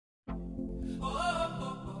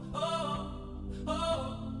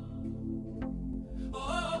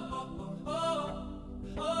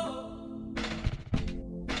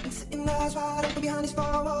eyes wide open behind these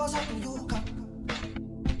four walls, hoping you'll come.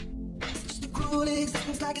 It's just a cruel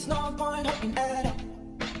existence, like it's no point hoping at all.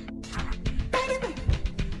 Baby, baby,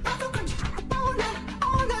 I feel crazy all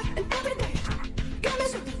night and every day. Give me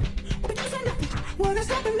something, but you say nothing. What is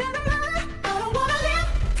happening in my life? I don't wanna live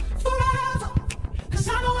forever, 'cause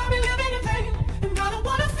I know I've been living in vain, and I don't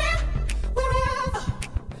wanna feel wherever.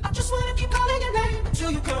 I just wanna keep calling your name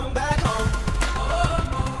until you come back home.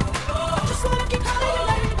 I just wanna keep calling your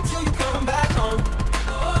name until you come back home.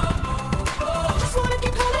 I just wanna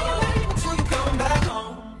keep calling your name until you come back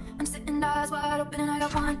home. I'm sitting eyes wide open and I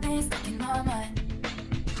got one thing stuck in my mind.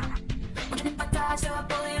 Wondering if I died, so I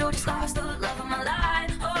bullied or just lost the love of my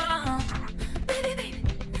life. Oh, baby, baby,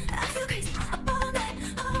 I feel crazy up all night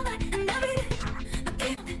and every day. I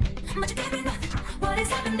gave nothing, but you gave me nothing. What is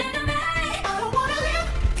happening to me? I don't wanna live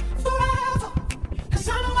forever, 'cause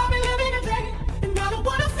I know I've been living in vain, and I don't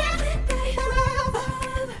wanna feel wherever.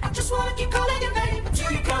 I just wanna keep calling your name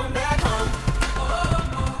until you come back home.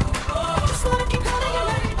 I just wanna keep calling your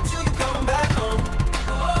name until you come back home.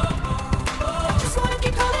 I just wanna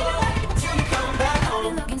keep calling your name until you come back I've been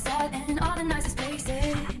home. looking sad in all the nicest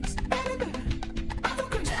places. Baby, I feel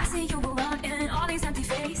crazy I see you around in all these empty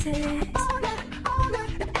faces. all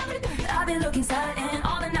night and every day. I've been looking sad in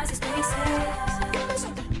all the nicest places. Give me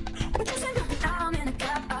something, but you say nothing. Now I'm in a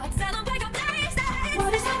cab, I tell them pick up days.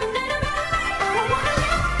 What is happening to me? I don't wanna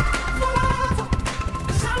live forever,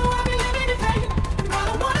 'cause I know I've been living in vain, and I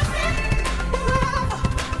don't wanna feel wherever.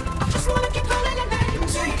 I just wanna keep calling your name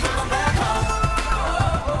until you come back home.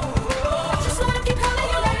 I just wanna keep calling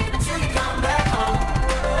your name until you come back home.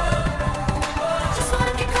 I just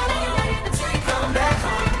wanna keep calling your name until you come back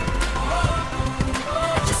home.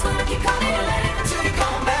 I just wanna keep calling your name until you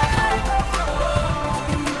come back home.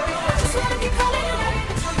 I just wanna keep calling your name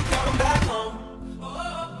until you come back home.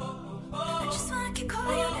 I just wanna keep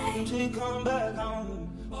calling your name. Until you come back home.